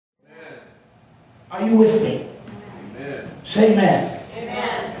Are you with me? Amen. Say amen.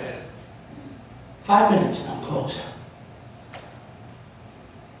 Amen. 5 minutes and I'm close.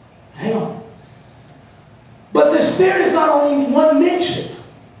 Hang on. But the Spirit is not only one mention.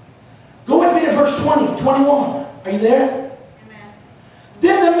 Go with me to verse 20, 21. Are you there? Amen.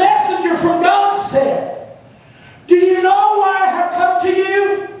 Then the messenger from God said, do you know why I have come to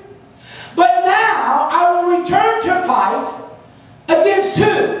you? But now I will return to fight against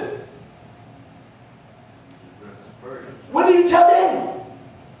who? What did he tell Daniel?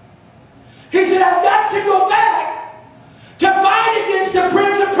 He said, I've got to go back to fight against the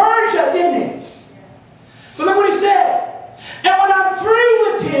Prince of Persia, didn't he? But look what he said. And when I'm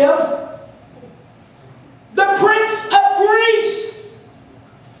through with him, the Prince of Greece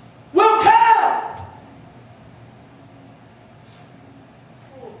will come.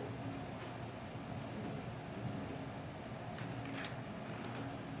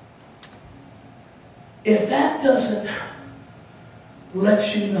 If that doesn't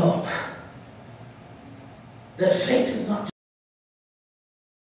let you know that Satan's not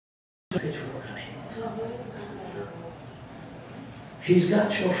doing pitchfork, honey. He's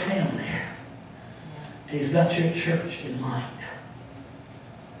got your family. He's got your church in mind.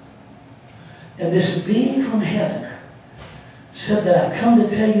 And this being from heaven said that I've come to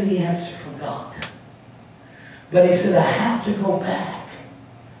tell you the answer from God. But he said I have to go back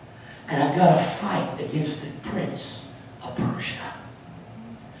and I've got to fight against the Prince of Persia.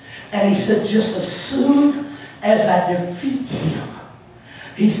 And he said, just as soon as I defeat him,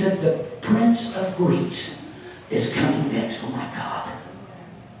 he said, the Prince of Greece is coming next. Oh my God.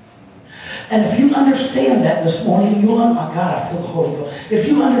 And if you understand that this morning, oh my God, I feel the Holy Ghost. If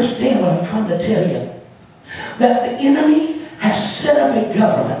you understand what I'm trying to tell you, that the enemy has set up a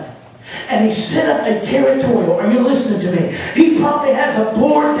government. And he set up a territorial. Are you listening to me? He probably has a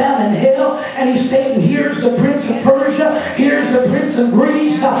board down in hell, and he's stating, here's the Prince of Persia, here's the Prince of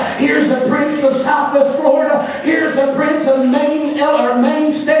Greece, here's the Prince of Southwest Florida, here's the Prince of Maine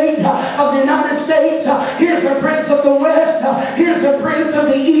state of the United States, here's the Prince of the West, here's the Prince of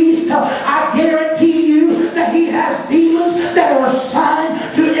the East. I guarantee you that he has demons that are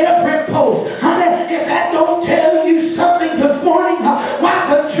assigned to every post. Honey, if that don't tell you something this morning, why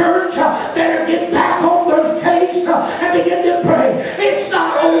the church better get back on their face and begin to pray. It's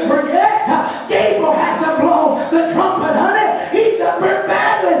not over yet. Gabriel hasn't blown the trumpet, honey. He's up there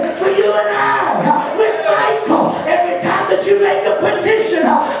battling for you and I with Michael. Every time that you make a petition,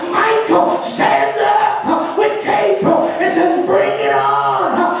 Michael stands up with Gabriel and says, bring it on.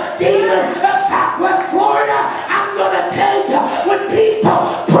 Demon of Southwest Florida, I'm going to tell you, when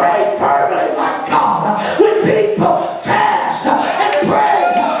people pray fervently like God, when people fast and pray,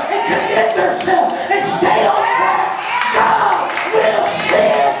 themselves and stay on track, God will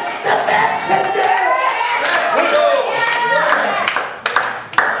send the messenger.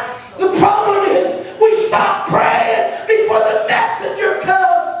 The problem is we stop praying before the messenger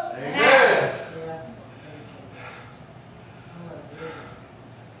comes. Amen.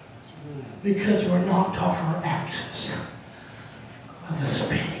 Because we're knocked off our axis of the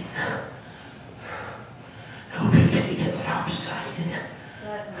spinning. And we begin to get lopsided.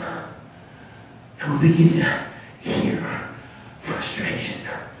 And we begin to hear frustration.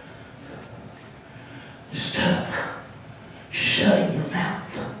 Instead of shutting your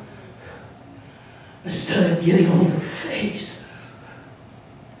mouth, instead of getting on your face,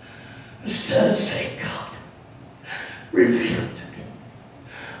 instead of saying, God, reveal to me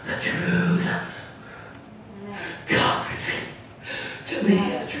the truth. God, reveal to me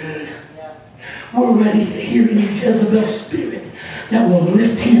the truth. We're ready to hear any Jezebel spirit that will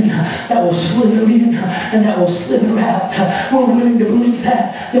lift in, that will slither in, and that will slither out. We're willing to believe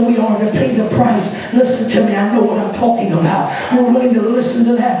that we are to pay the price. Listen to me, I know what I'm talking about. We're willing to listen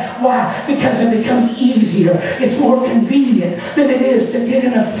to that. Why? Because it becomes easier. It's more convenient than it is to get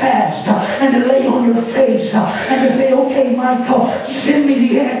in a fast and to lay on your face and to say, okay, Michael, send me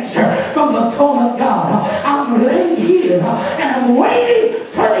the answer from the throne of God. I'm laying here and I'm waiting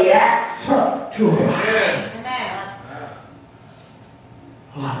for the answer to arrive.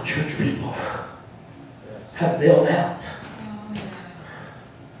 A lot of church people have bailed out.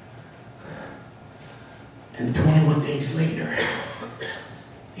 And 21 days later,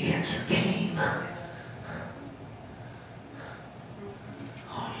 the answer came.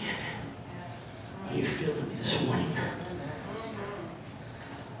 Oh yeah. Are you feeling me this morning?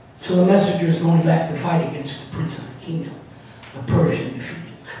 So the messenger is going back to fight against the prince of the kingdom of Persia and defeat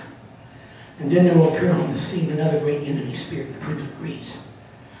him. And then there will appear on the scene another great enemy spirit, the Prince of Greece.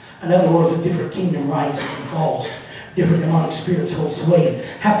 In other words, a different kingdom rises and falls different demonic spirits hold sway and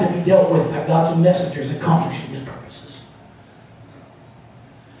have to be dealt with by God's messengers accomplishing His purposes.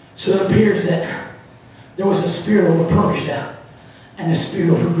 So it appears that there was a spirit over Persia and a spirit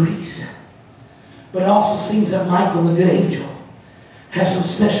over Greece. But it also seems that Michael, the good angel, has some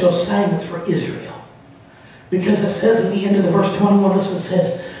special assignments for Israel. Because it says in the end of the verse 21, this one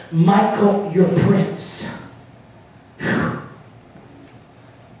says, Michael, your prince. Whew.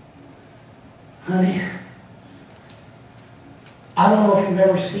 Honey, I don't know if you've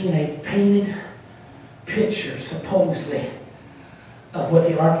ever seen a painted picture, supposedly, of what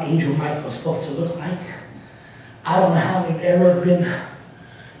the Archangel Michael was supposed to look like. I don't know how they've ever been.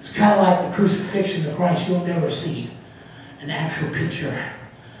 It's kind of like the crucifixion of Christ. You'll never see an actual picture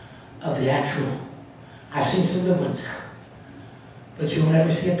of the actual. I've seen some good ones. But you'll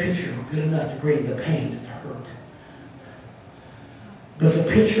never see a picture good enough to bring the pain and the hurt. But the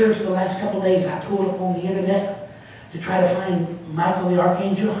pictures the last couple of days I pulled up on the internet to try to find Michael the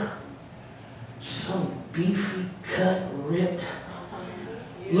Archangel. Some beefy, cut, ripped.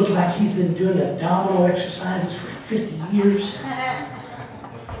 Looked like he's been doing abdominal exercises for 50 years.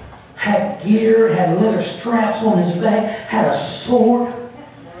 Had gear, had leather straps on his back, had a sword.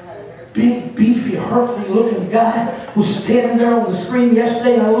 Big, beefy, hurtly looking guy was standing there on the screen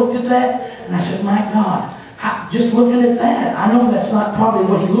yesterday, and I looked at that and I said, my God, just looking at that, I know that's not probably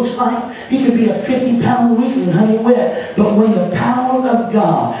what he looks like. He could be a 50-pound weakling, honey wet. But when the power of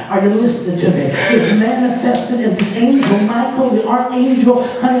God, are you listening to me, is manifested in the angel Michael, the archangel,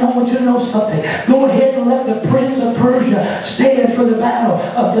 honey, I want you to know something. Go ahead and let the prince of Persia stand for the battle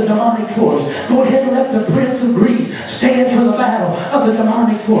of the demonic force. Go ahead and let the prince of Greece stand for the battle of the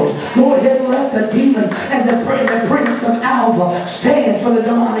demonic force. Go ahead and let the demon and the prince of Alva stand for the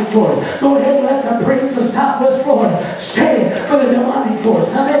demonic force. Go ahead and let the prince of Southwest Florida stand for the demonic force.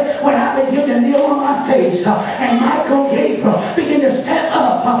 Honey, when I begin to kneel on my face and Michael Gabriel begin to step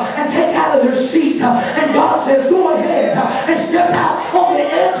up and take out of their seat and God says, go ahead and step out on the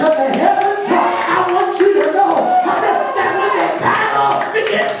edge of the heavens, I want you to know, honey, that when the battle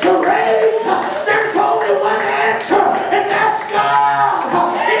begins to rage, there's only one answer, and that's God.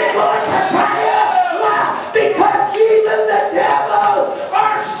 It's going to triumph. Why? Because even the devils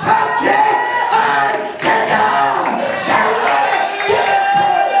are subject unto God. Somebody give it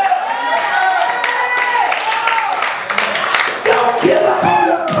praise. Don't give up on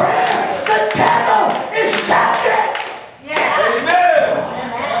the prayer. The devil is subject.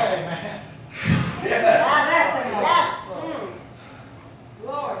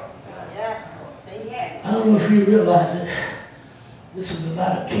 Amen. I don't know if you realize it. This is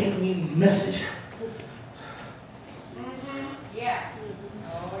about a camp meeting message. Yeah.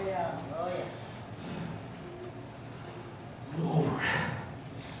 Oh yeah, oh yeah. Go over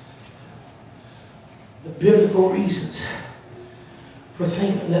the biblical reasons for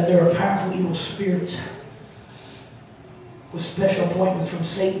thinking that there are powerful evil spirits with special appointments from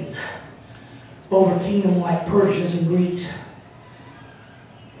Satan over kingdom like Persians and Greeks.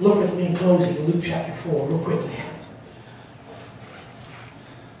 Look with me in closing in Luke chapter 4 real quickly.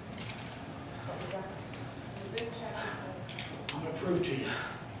 I'm going to prove to you.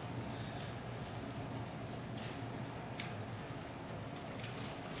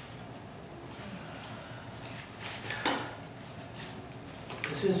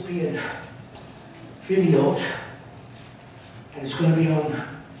 This is being videoed, and it's going to be on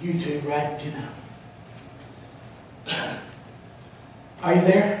YouTube, right? You know. Are you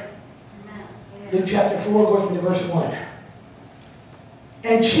there? Luke chapter 4, go with me to verse 1.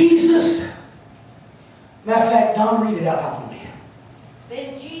 And Jesus, matter of fact, Don, read it out loud for me.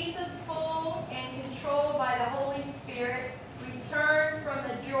 Then Jesus, full and controlled by the Holy Spirit, returned from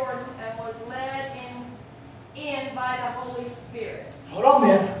the Jordan and was led in by the Holy Spirit. Hold on,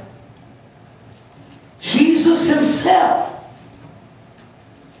 man. Jesus himself,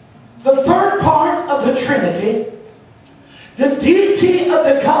 the third part of the Trinity, the deity of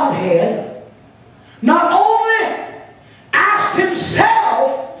the Godhead, not only asked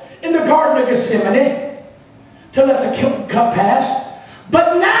himself in the Garden of Gethsemane to let the cup pass,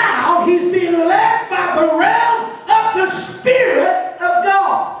 but now he's being led by the realm of the Spirit of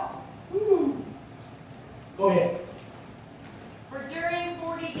God. Go ahead. For during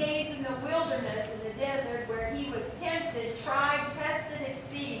 40 days in the wilderness in the desert, where he was tempted, tried, tested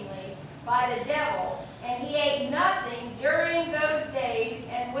exceedingly by the devil, and he ate nothing during those days,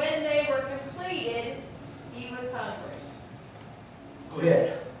 and when they were completed, he was hungry. Go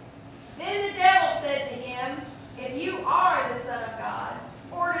ahead. Then the devil said to him, if you are the Son of God,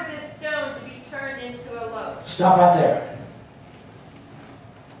 order this stone to be turned into a loaf. Stop right there.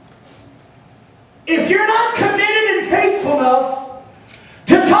 If you're not committed and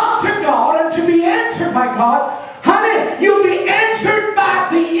answered by God, honey, you'll be answered by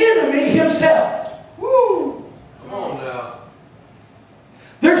the enemy himself. Woo! Come on now.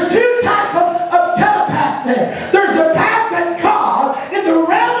 There's two types of telepaths there. There's the path that God, in the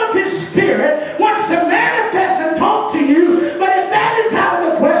realm of His Spirit, wants to manifest and talk to you. But if that is out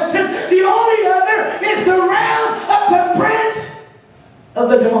of the question, the only other is the realm of the prince of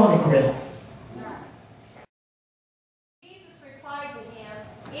the demonic realm. Jesus replied to him,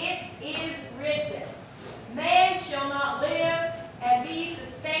 "It is written, man shall not live and be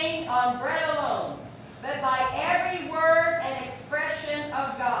sustained on bread alone, but by every word and expression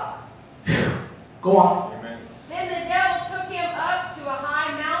of God." Go on. Amen. Then the devil took him up to a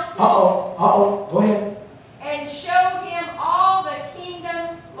high mountain Go ahead. and showed him all the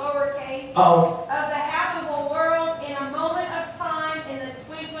kingdoms, lowercase, Uh-oh. of the habitable world in a moment of time, in the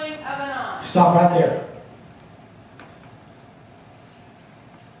twinkling of an eye. Stop right there.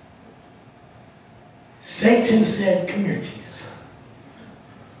 Satan said, come here, Jesus.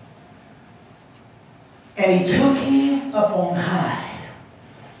 And he took him up on high.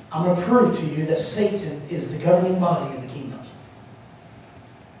 I'm going to prove to you that Satan is the governing body of the kingdoms.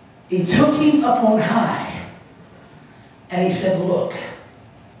 He took him up on high. And he said, look.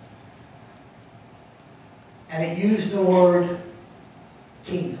 And it used the word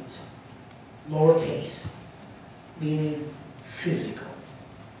kingdoms. Lowercase. Meaning physical.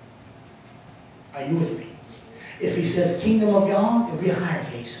 Are you with me? If he says kingdom of God, it'll be a higher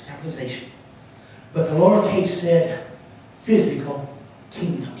case, capitalization. But the lowercase said physical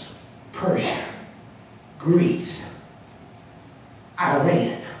kingdoms. Persia, Greece,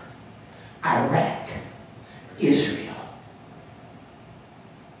 Iran, Iraq, Israel.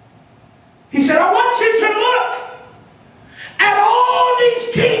 He said, I want you to look at all these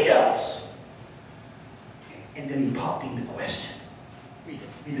kingdoms. And then he popped in the question. Read it.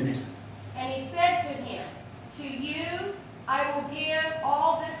 Read the next one. And he said to him, to you I will give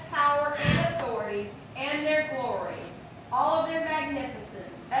all this power and authority and their glory, all of their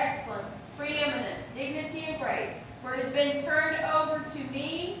magnificence, excellence, preeminence, dignity, and grace, for it has been turned over to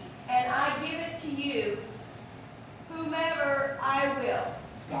me, and I give it to you, whomever I will.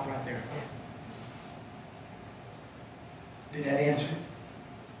 Stop right there. Did that answer?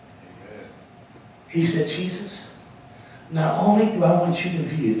 Amen. He said, Jesus, not only do I want you to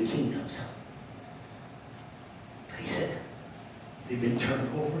view the kingdoms, but he said, they've been turned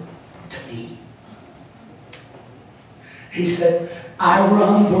over to me. He said, I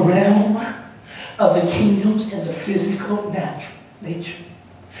run the realm of the kingdoms in the physical, natural nature.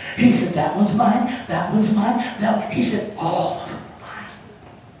 He said, that one's mine, that one's mine. He said, all of them are mine.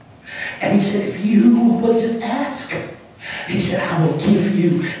 And he said, if you would just ask, he said, I will give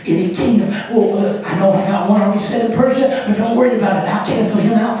you any kingdom. Well, I know I got one already set in Persia, but don't worry about it. I'll cancel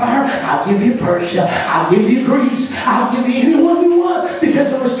him out fire. I'll give you Persia. I'll give you Greece. I'll give you anyone you want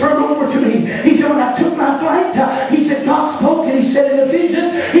because it was turned over to me. He said, when I took my flight, he said, God spoke and he said in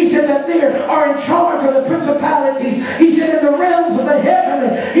Ephesians, he said that there are in charge of the principalities. He said in the realms of the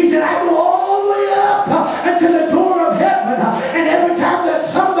heavenly. He said, I go all the way up unto the door of heaven. And every time that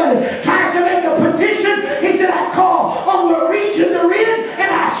somebody tries to make a petition, he said, I call on the region they're in,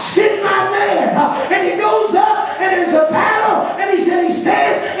 and I send my man. And he goes up, and there's a battle, and he said, he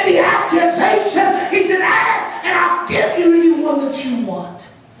stands in the accusation. He said, ask, and I'll give you anyone that you want.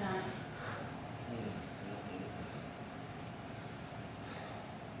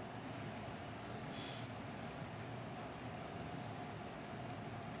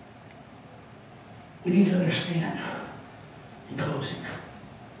 We need to understand, in closing,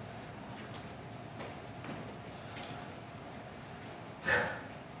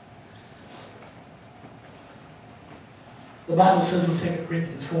 the Bible says in 2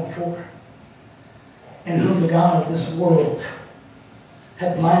 Corinthians 4:4, in whom the God of this world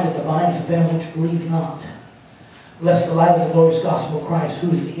had blinded the minds of them which believe not, lest the light of the glorious gospel of Christ,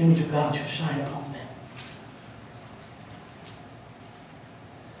 who is the image of God, should shine upon them.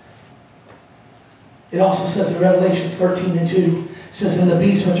 It also says in Revelation 13:2, it says, and the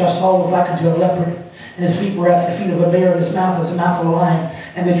beast which I saw was like unto a leopard, and his feet were at the feet of a bear, and his mouth as the mouth of a lion.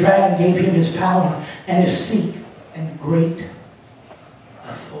 And the dragon gave him his power and his seat and great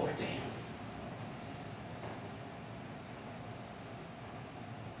authority.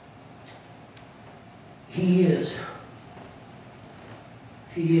 He is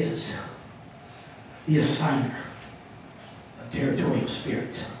the assigner of territorial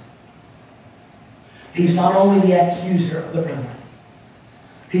spirits. He's not only the accuser of the brethren.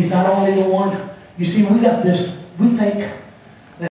 He's not only the one. You see, we got this. We think